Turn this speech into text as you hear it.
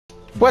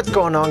What's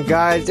going on,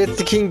 guys? It's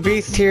the King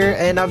Beast here,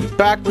 and I'm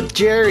back with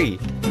Jerry.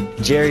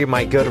 Jerry,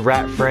 my good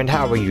rat friend,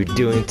 how are you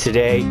doing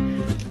today?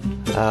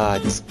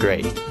 It's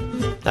great.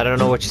 I don't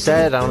know what you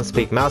said, I don't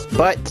speak mouse,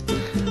 but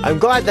I'm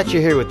glad that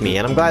you're here with me,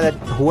 and I'm glad that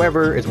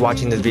whoever is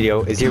watching this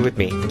video is here with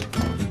me.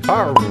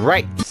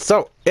 Alright,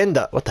 so,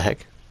 what the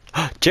heck?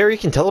 Jerry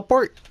can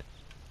teleport?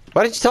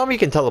 Why didn't you tell me you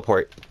can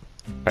teleport?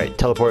 Alright,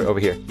 teleport over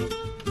here.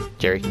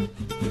 Jerry.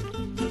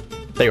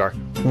 There you are.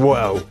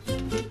 Whoa.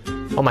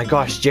 Oh my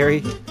gosh,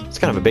 Jerry. It's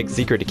kind of a big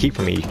secret to keep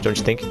from me, don't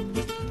you think?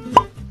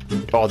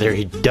 Oh, there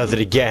he does it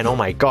again. Oh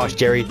my gosh,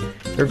 Jerry.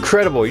 You're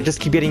incredible. You just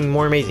keep getting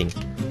more amazing.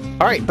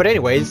 Alright, but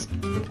anyways,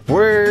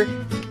 we're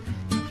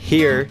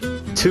here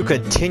to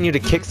continue to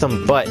kick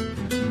some butt.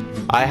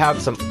 I have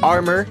some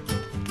armor.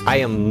 I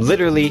am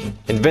literally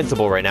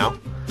invincible right now.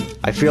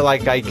 I feel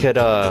like I could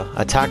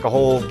attack a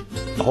whole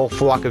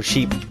flock of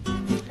sheep.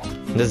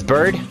 And this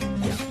bird?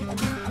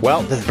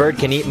 Well, this bird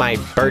can eat my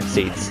bird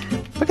seeds.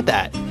 Look at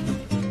that.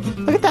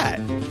 Look at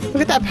that.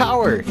 Look at that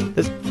power.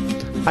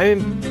 I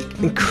am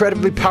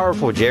incredibly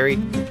powerful, Jerry.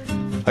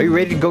 Are you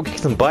ready to go kick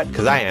some butt?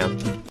 Because I am.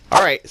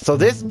 Alright, so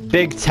this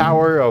big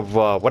tower of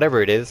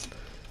whatever it is,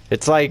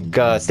 it's like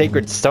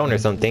sacred stone or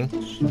something.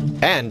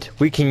 And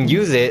we can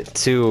use it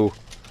to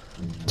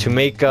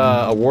make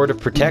a ward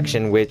of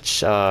protection,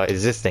 which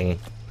is this thing.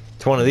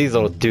 It's one of these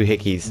little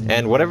doohickeys.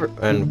 And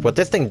what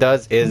this thing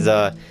does is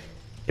it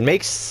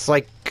makes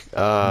like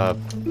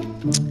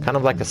kind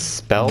of like a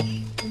spell,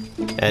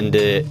 and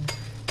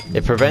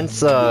it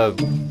prevents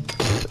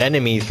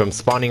enemies from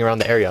spawning around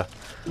the area,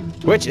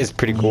 which is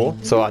pretty cool.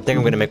 So I think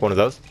I'm gonna make one of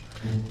those.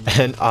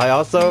 And I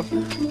also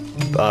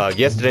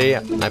yesterday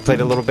I played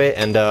a little bit,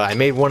 and I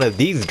made one of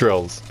these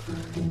drills.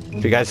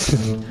 If you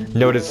guys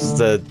notice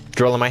the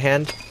drill in my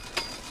hand,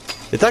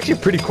 it's actually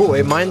pretty cool.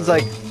 It mines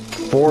like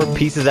 4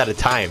 pieces at a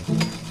time,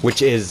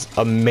 which is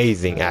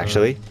amazing.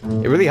 Actually,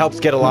 it really helps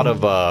get a lot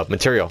of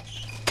material.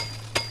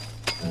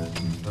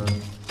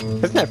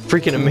 Isn't that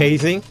freaking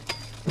amazing?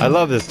 I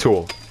love this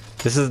tool.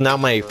 This is now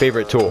my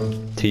favorite tool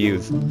to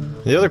use.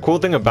 The other cool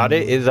thing about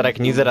it is that I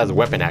can use it as a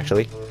weapon,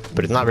 actually,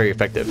 but it's not very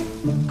effective.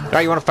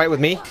 Alright, you want to fight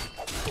with me?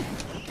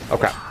 Oh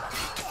crap.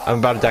 I'm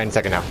about to die in a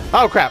second now.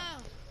 Oh crap!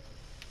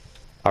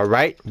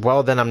 Alright,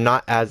 well then I'm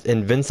not as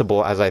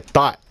invincible as I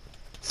thought.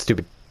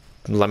 Stupid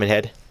lemon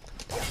head.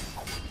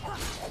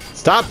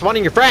 Stop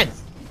spawning your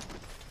friends!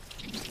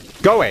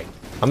 Go away.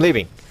 I'm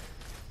leaving.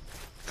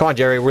 Come on,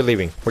 Jerry, we're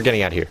leaving. We're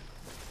getting out of here.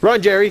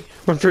 Run, Jerry!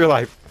 Run for your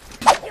life.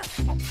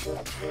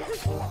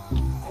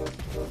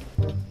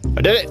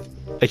 I did it!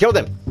 I killed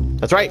him!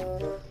 That's right!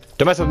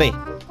 Don't mess with me!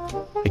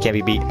 I can't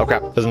be beat. Oh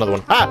crap, there's another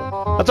one.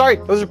 Ah! I'm sorry!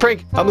 It was a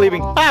prank! I'm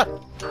leaving! Ah!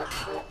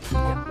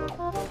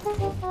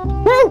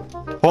 Woo!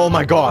 Oh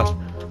my gosh!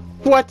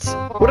 What?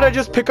 What did I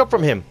just pick up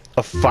from him?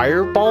 A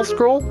fireball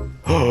scroll?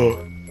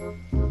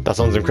 That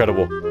sounds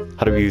incredible.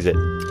 How do we use it?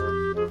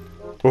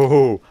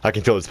 Oh, I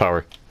can feel its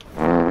power.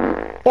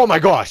 Oh my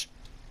gosh!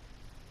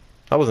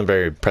 That wasn't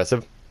very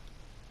impressive.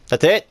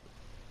 That's it?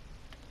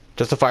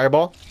 Just a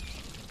fireball?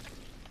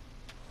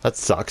 That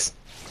sucks.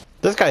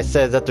 This guy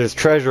says that there's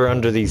treasure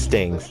under these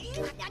things.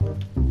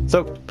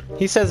 So,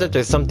 he says that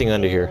there's something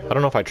under here. I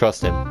don't know if I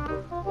trust him.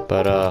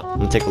 But, I'm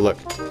gonna take a look.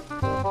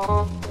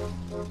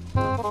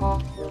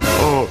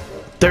 Oh,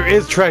 there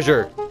is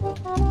treasure!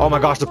 Oh my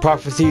gosh, the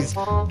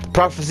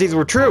prophecies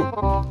were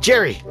true!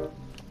 Jerry!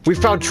 We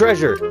found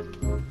treasure!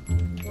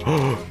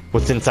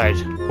 What's inside?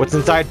 What's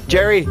inside,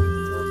 Jerry?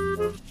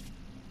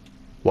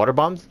 Water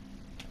bombs?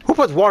 Who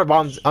puts water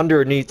bombs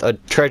underneath a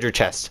treasure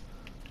chest?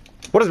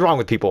 What is wrong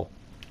with people?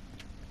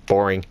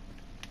 Boring.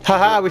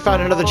 Haha, we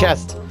found another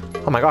chest.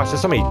 Oh my gosh, there's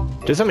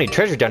so many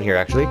treasures down here,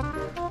 actually.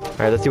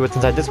 Alright, let's see what's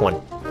inside this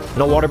one.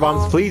 No water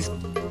bombs, please.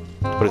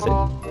 What is it?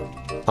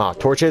 Ah,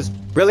 torches?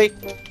 Really?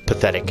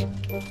 Pathetic.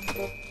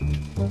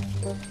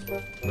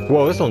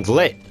 Whoa, this one's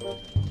lit.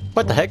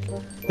 What the heck?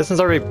 This one's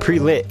already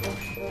pre-lit.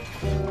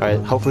 Alright,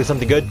 hopefully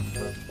something good.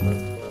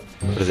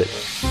 What is it?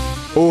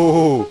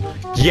 Oh,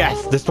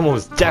 yes, this one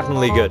was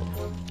definitely good.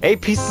 8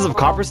 pieces of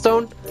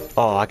copperstone?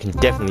 Oh, I can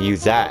definitely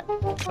use that.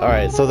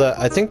 Alright, so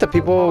I think the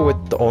people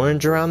with the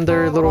orange around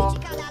their little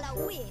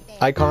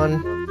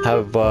icon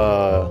have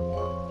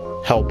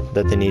help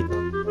that they need.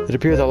 It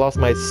appears I lost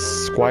my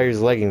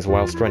squire's leggings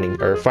whilst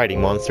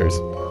fighting monsters.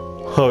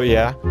 Oh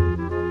yeah?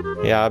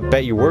 Yeah, I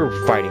bet you were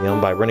fighting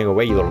them by running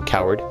away, you little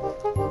coward.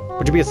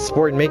 Would you be a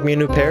sport and make me a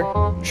new pair?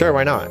 Sure,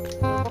 why not?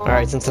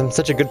 Alright, since I'm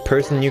such a good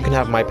person, you can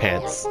have my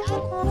pants.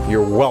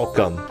 You're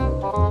welcome.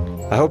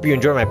 I hope you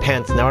enjoy my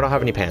pants. Now I don't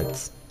have any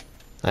pants.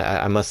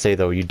 I must say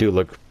though, you do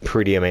look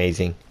pretty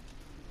amazing.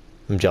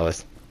 I'm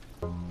jealous.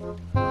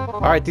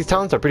 Alright, these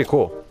talents are pretty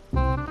cool.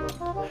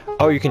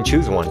 Oh, you can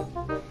choose one.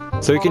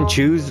 So you can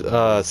choose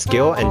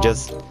skill and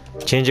just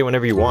change it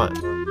whenever you want.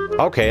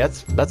 Okay,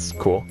 that's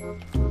cool.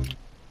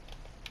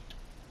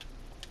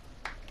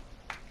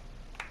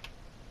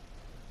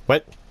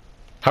 What?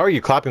 How are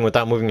you clapping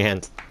without moving your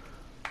hands?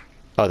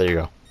 Oh, there you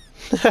go.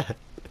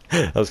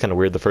 That was kind of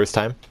weird the first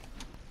time.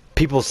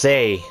 People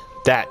say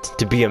that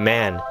to be a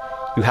man,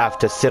 you have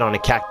to sit on a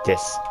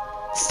cactus.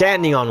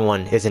 Standing on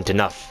one isn't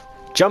enough.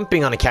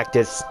 Jumping on a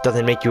cactus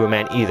doesn't make you a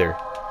man either.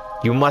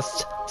 You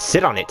must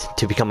sit on it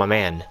to become a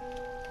man.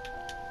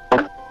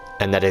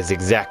 And that is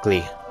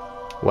exactly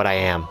what I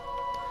am.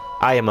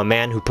 I am a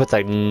man who puts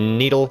a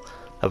needle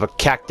of a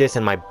cactus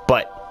in my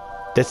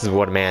butt. This is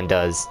what a man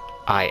does.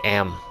 I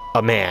am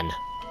a man.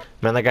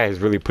 Man, that guy is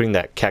really putting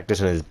that cactus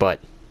in his butt.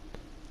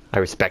 I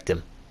respect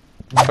him.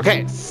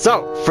 Okay,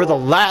 so for the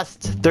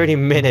last 30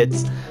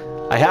 minutes,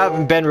 I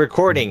haven't been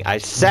recording. I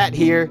sat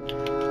here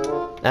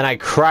and I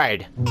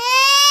cried.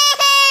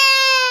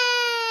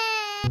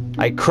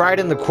 I cried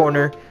in the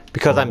corner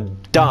because I'm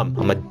dumb.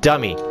 I'm a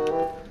dummy.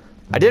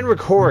 I didn't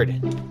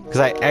record because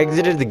I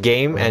exited the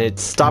game and it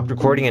stopped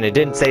recording and it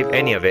didn't save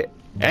any of it.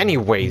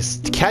 Anyways,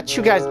 to catch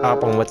you guys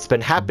up on what's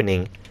been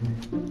happening,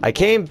 I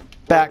came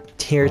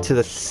back here to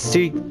the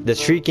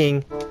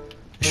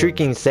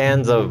shrieking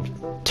sands of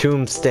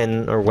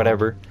Tombstone or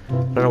whatever. I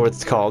don't know what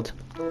it's called.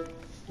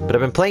 But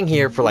I've been playing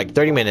here for like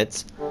 30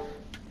 minutes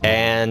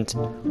and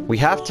we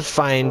have to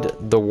find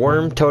the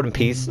worm totem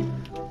piece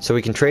so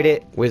we can trade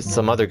it with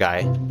some other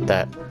guy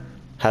that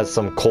has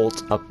some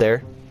cult up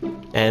there.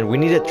 And we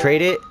need to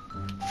trade it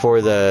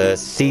for the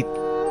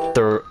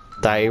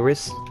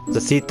Cethyrus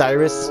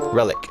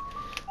relic.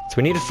 So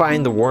we need to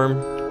find the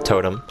worm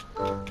totem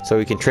so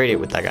we can trade it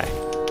with that guy.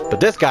 But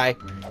this guy,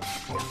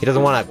 he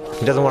doesn't want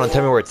to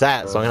tell me where it's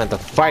at, so I'm gonna have to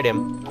fight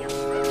him.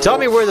 Tell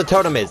me where the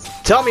totem is.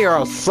 Tell me or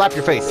I'll slap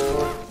your face.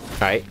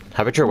 All right,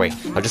 have it your way.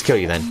 I'll just kill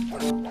you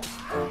then.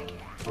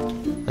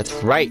 That's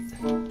right.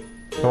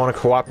 If you want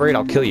to cooperate,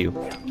 I'll kill you.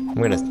 I'm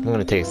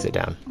gonna take a sit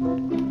down.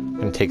 I'm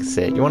gonna take a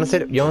sit. You wanna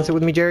sit? You wanna sit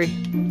with me, Jerry?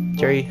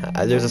 Jerry,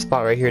 there's a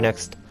spot right here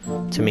next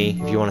to me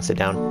if you wanna sit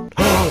down.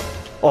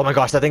 Oh my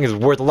gosh, that thing is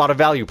worth a lot of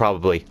value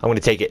probably. I'm gonna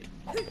take it.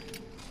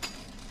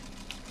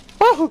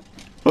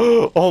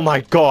 Oh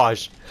my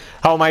gosh.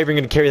 How am I even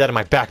gonna carry that in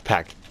my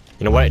backpack?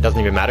 You know what? It doesn't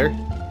even matter.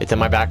 It's in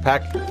my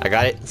backpack. I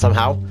got it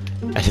somehow,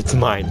 and it's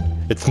mine.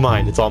 It's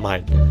mine. It's all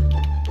mine.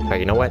 All right,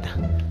 you know what?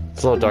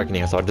 It's a little dark in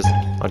here, so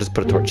I'll just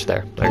put a torch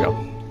there. There you go.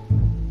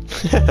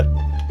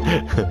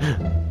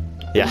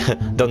 Yeah,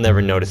 they'll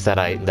never notice that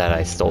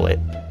I stole it.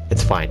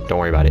 It's fine. Don't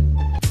worry about it.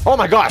 Oh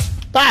my gosh!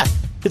 Ah!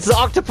 It's the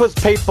octopus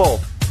people.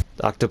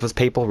 The octopus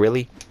people,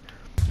 really?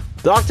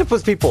 The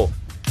octopus people.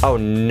 Oh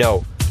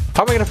no!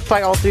 How am I gonna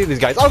fight all three of these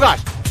guys? Oh gosh!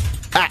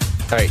 Ah!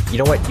 All right. You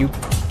know what? You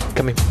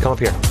come up here. Come up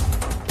here.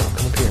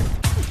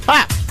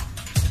 Ah!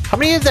 How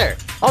many is there?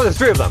 Oh, there's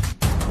 3 of them.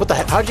 What the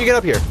heck? How did you get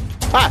up here?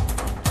 Ah!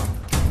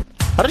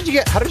 How did you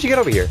get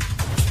over here?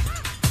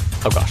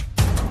 Oh gosh.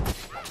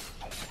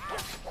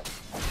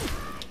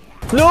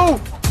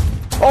 No!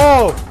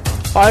 Oh!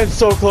 I'm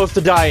so close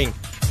to dying.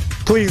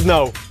 Please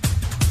no.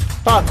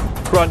 Ah!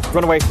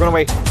 Run away, run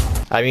away.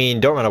 I mean,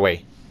 don't run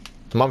away.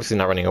 I'm obviously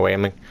not running away.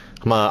 I'm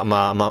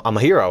a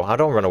hero. I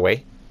don't run away.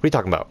 What are you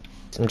talking about?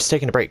 I'm just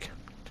taking a break.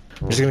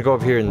 I'm just gonna go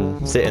up here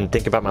and sit and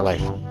think about my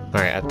life.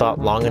 Alright, I thought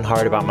long and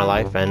hard about my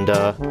life and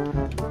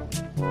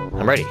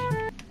I'm ready.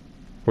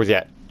 Where's he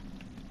at?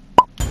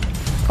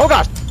 Oh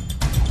gosh!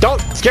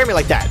 Don't scare me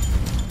like that!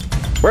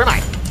 Where am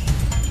I?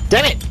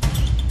 Damn it!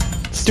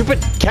 Stupid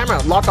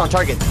camera locked on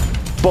target.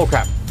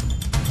 Bullcrap.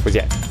 Where's he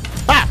at?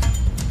 Ah!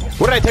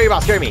 What did I tell you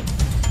about scaring me?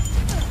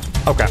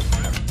 Oh crap.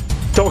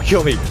 Don't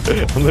kill me.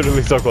 I'm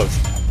literally so close.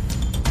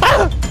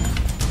 Ah!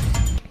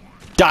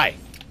 Die.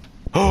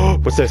 Oh,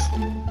 what's this?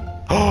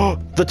 Oh,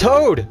 the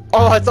toad!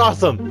 Oh, that's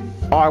awesome!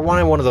 Oh, I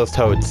wanted one of those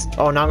toads.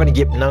 Oh, now I'm gonna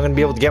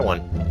be able to get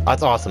one.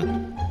 That's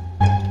awesome.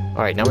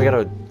 Alright, now we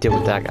gotta deal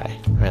with that guy.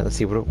 Alright, let's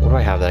see, what do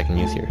I have that I can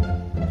use here?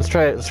 Let's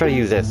try to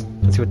use this.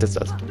 Let's see what this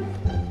does.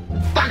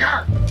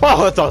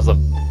 Oh, that's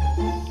awesome!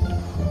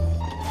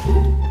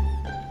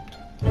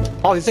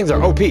 All these things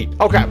are OP.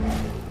 Oh crap!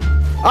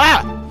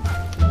 Ah!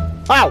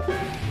 Ow!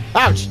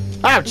 Ouch!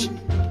 Ouch!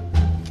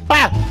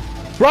 Ah!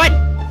 Run!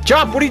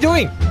 Jump! What are you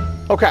doing?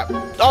 Oh crap!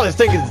 Oh, this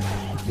thing is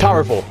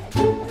powerful.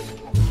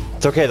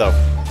 It's okay though.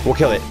 We'll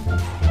kill it.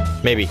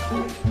 Maybe.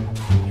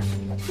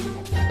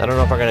 I don't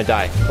know if I'm gonna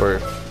die or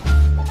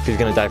if he's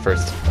gonna die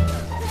first.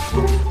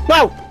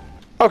 No!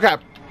 Oh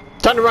crap!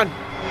 Time to run!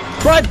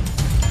 Run!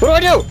 What do I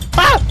do?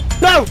 Ah!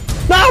 No!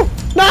 No!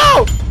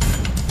 No!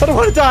 I don't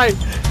want to die!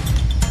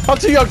 I'm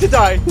too young to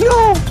die!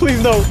 No! Please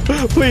no!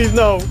 Please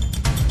no!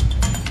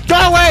 Go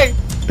away!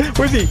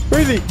 Where's he?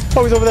 Where is he?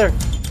 Oh, he's over there.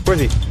 Where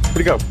is he? Where'd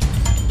he go?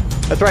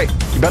 That's right.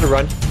 You better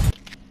run.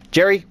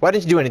 Jerry, why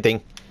didn't you do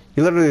anything?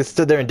 You literally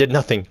stood there and did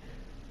nothing.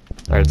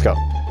 Alright, let's go.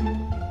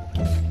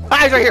 Ah,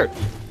 he's right here!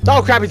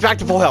 Oh crap, he's back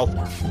to full health.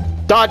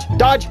 Dodge!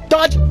 Dodge!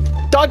 Dodge!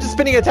 Dodge the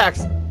spinning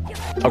attacks!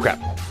 Oh crap.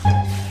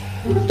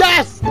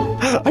 Yes!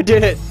 I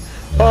did it!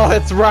 Oh,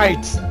 that's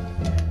right!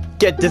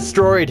 Get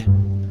destroyed!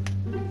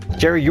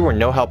 Jerry, you were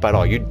no help at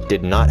all. You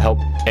did not help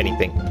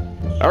anything.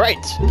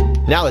 Alright!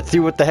 Now let's see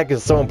what the heck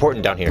is so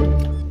important down here.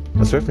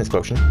 A swiftness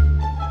potion.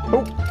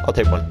 Oh, I'll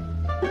take one.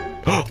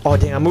 Oh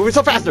dang, I'm moving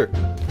so faster!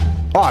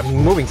 Oh, I'm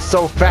moving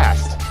so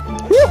fast!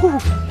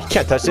 Woohoo! You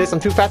can't touch this, I'm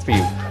too fast for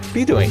you. What are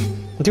you doing?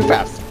 I'm too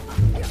fast.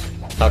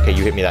 Okay,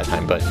 you hit me that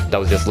time, but that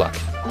was just luck.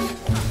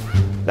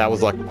 That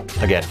was luck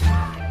again.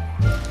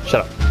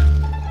 Shut up.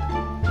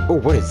 Oh,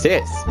 what is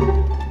this?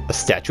 A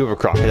statue of a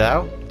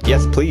crocodile?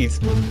 Yes, please.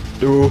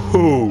 Ooh.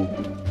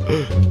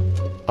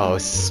 Oh,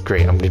 this is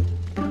great. I'm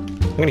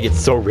gonna get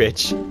so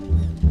rich.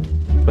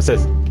 What's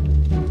this?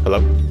 Hello?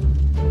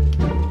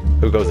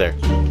 Who goes there?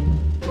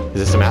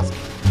 Is this a mask?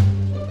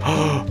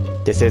 Oh,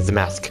 this is the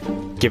mask.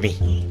 Gimme.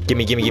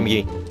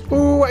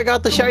 Ooh, I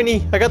got the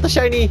shiny. I got the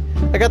shiny.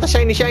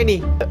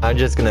 I'm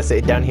just gonna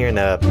sit down here and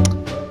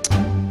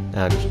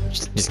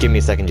just give me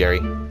a second,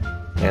 Jerry.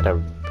 I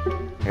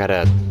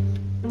gotta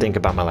think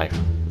about my life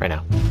right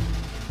now.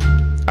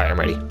 All right, I'm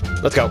ready.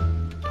 Let's go.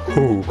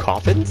 Ooh,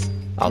 coffins?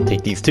 I'll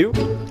take these too.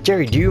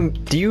 Jerry, can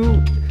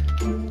you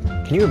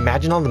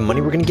imagine all the money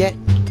we're gonna get?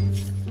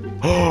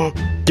 Oh,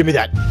 give me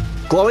that.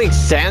 Glowing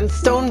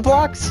sandstone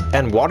blocks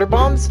and water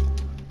bombs?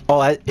 Oh,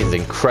 that is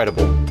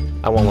incredible.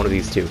 I want one of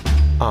these too.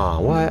 Aw,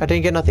 what? I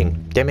didn't get nothing.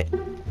 Damn it.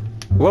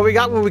 Well, we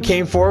got what we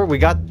came for. I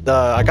got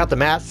the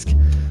mask.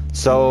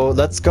 So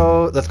let's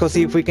go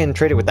see if we can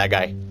trade it with that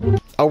guy.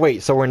 Oh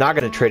wait, so we're not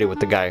gonna trade it with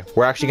the guy.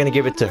 We're actually gonna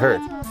give it to her.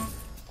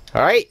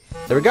 Alright,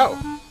 there we go.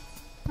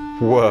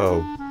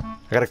 Whoa.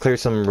 I gotta clear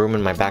some room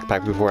in my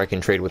backpack before I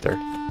can trade with her.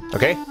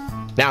 Okay,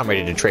 now I'm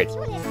ready to trade.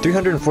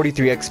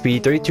 343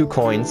 XP, 32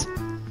 coins,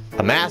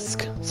 a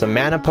mask, some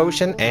mana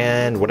potion,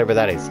 and whatever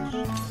that is.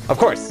 Of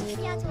course.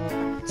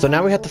 So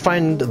now we have to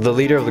find the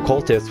leader of the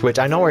cultists, which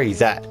I know where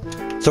he's at.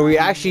 So we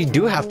actually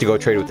do have to go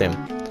trade with him.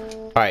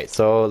 Alright,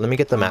 so let me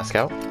get the mask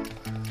out.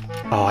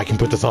 Oh, I can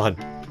put this on.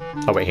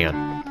 Oh wait, hang on.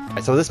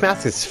 Alright, so this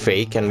mask is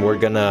fake and we're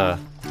gonna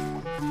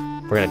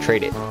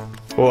trade it.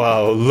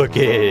 Whoa, look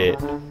at it.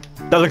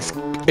 That looks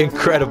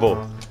incredible.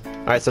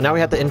 Alright, so now we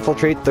have to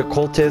infiltrate the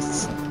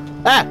cultists.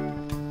 Ah!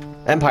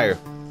 Empire.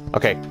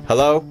 Okay,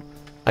 hello?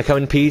 I come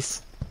in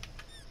peace.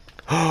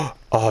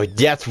 Oh,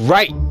 that's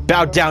right!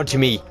 Bow down to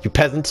me, you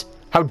peasant!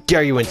 How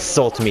dare you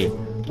insult me?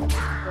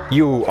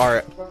 You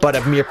are but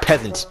a mere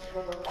peasant.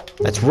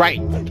 That's right!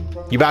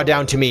 You bow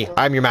down to me.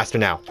 I'm your master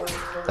now.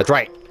 That's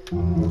right.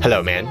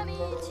 Hello, man.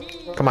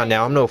 Come on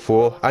now, I'm no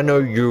fool. I know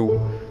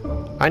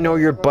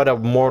you're but a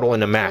mortal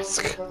in a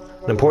mask.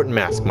 An important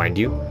mask, mind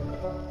you.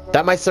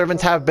 That my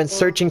servants have been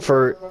searching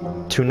for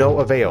to no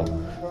avail.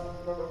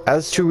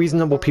 As two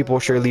reasonable people,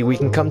 surely we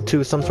can come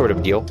to some sort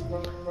of deal.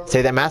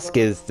 Say that mask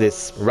is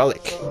this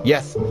relic.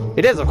 Yes,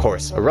 it is of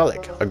course, a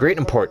relic, a great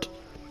import.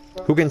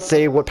 Who can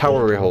say what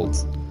power it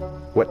holds?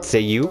 What say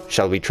you?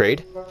 Shall we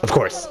trade? Of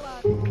course.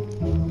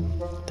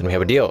 Then we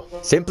have a deal.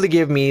 Simply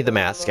give me the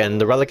mask and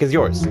the relic is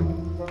yours.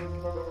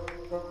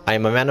 I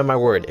am a man of my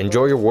word.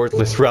 Enjoy your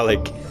worthless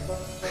relic.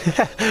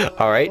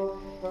 Alright.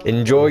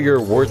 Enjoy your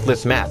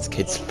worthless mask.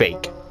 It's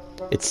fake.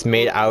 It's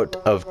made out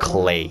of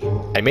clay.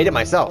 I made it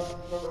myself.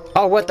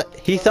 Oh, what the?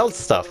 He sells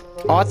stuff.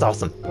 Oh, that's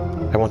awesome.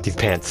 I want these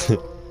pants.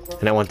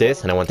 And I want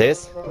this, and I want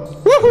this.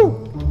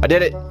 Woohoo! I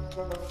did it.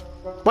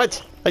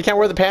 What? I can't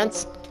wear the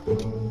pants?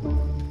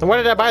 Then what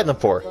did I buy them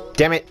for?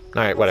 Damn it.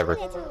 Alright, whatever.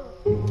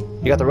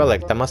 You got the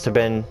relic. That must have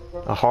been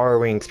a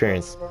harrowing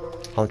experience.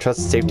 I'll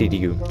entrust safety to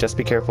you. Just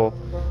be careful.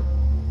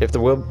 If the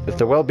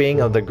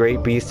well-being of the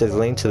great beast is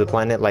linked to the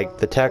planet like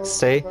the texts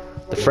say,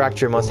 the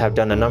fracture must have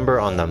done a number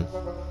on them.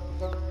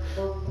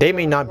 They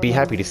may not be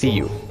happy to see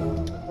you.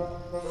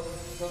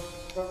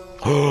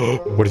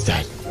 What is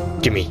that?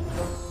 Gimme.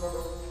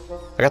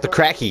 I got the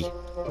cracky.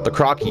 The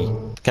crocky.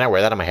 Can I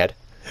wear that on my head?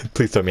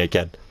 Please tell me I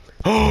can.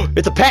 Oh,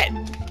 it's a pet!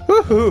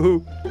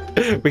 Woohoo!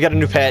 We got a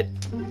new pet.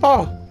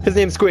 Oh, his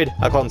name's Squid.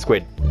 I'll call him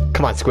Squid.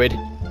 Come on, Squid.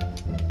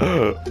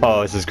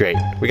 Oh, this is great.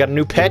 We got a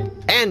new pet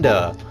and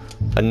a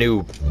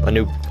new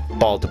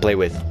ball to play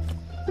with.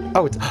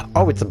 Oh,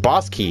 it's a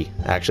boss key,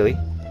 actually.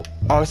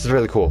 Oh, this is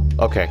really cool.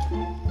 Okay.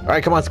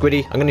 Alright, come on,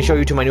 Squiddy. I'm gonna show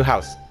you to my new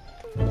house.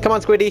 Come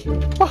on, Squiddy.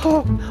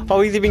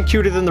 Oh, he's even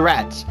cuter than the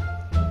rat.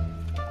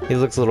 He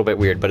looks a little bit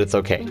weird, but it's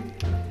okay.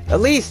 At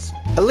least,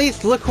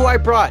 look who I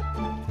brought.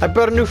 I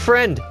brought a new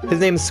friend. His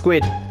name's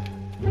Squid.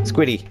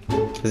 Squiddy.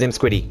 His name's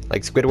Squiddy.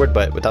 Like Squidward,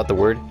 but without the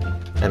word.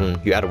 And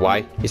you add a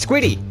Y. It's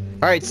Squiddy.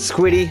 Alright,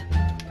 Squiddy.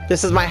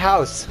 This is my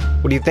house.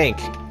 What do you think?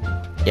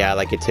 Yeah, I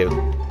like it too.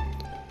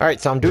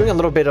 Alright, so I'm doing a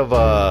little bit of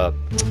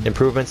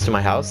improvements to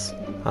my house.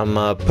 I'm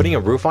putting a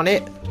roof on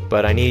it,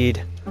 but I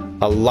need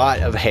a lot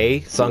of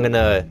hay, so I'm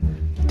gonna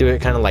do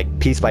it kind of like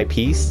piece by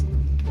piece.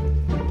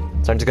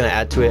 So I'm just gonna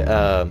add to it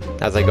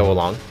as I go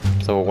along.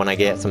 So when I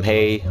get some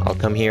hay, I'll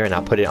come here and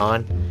I'll put it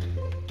on.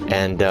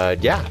 And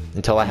yeah,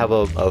 until I have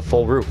a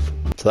full roof.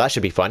 So that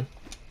should be fun.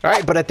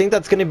 Alright, but I think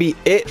that's gonna be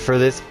it for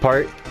this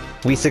part.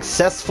 We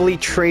successfully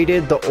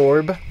traded the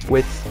orb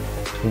with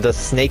the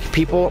snake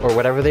people, or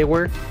whatever they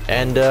were.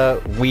 And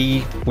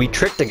we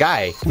tricked a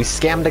guy. We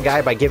scammed a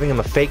guy by giving him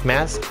a fake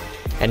mask.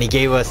 And he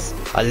gave us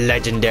a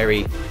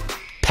legendary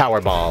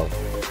power ball,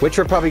 which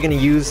we're probably going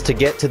to use to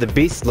get to the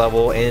beast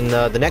level in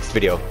the next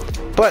video.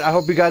 But I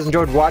hope you guys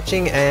enjoyed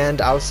watching,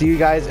 and I'll see you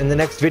guys in the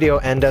next video.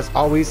 And as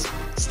always,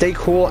 stay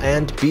cool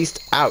and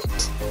beast out.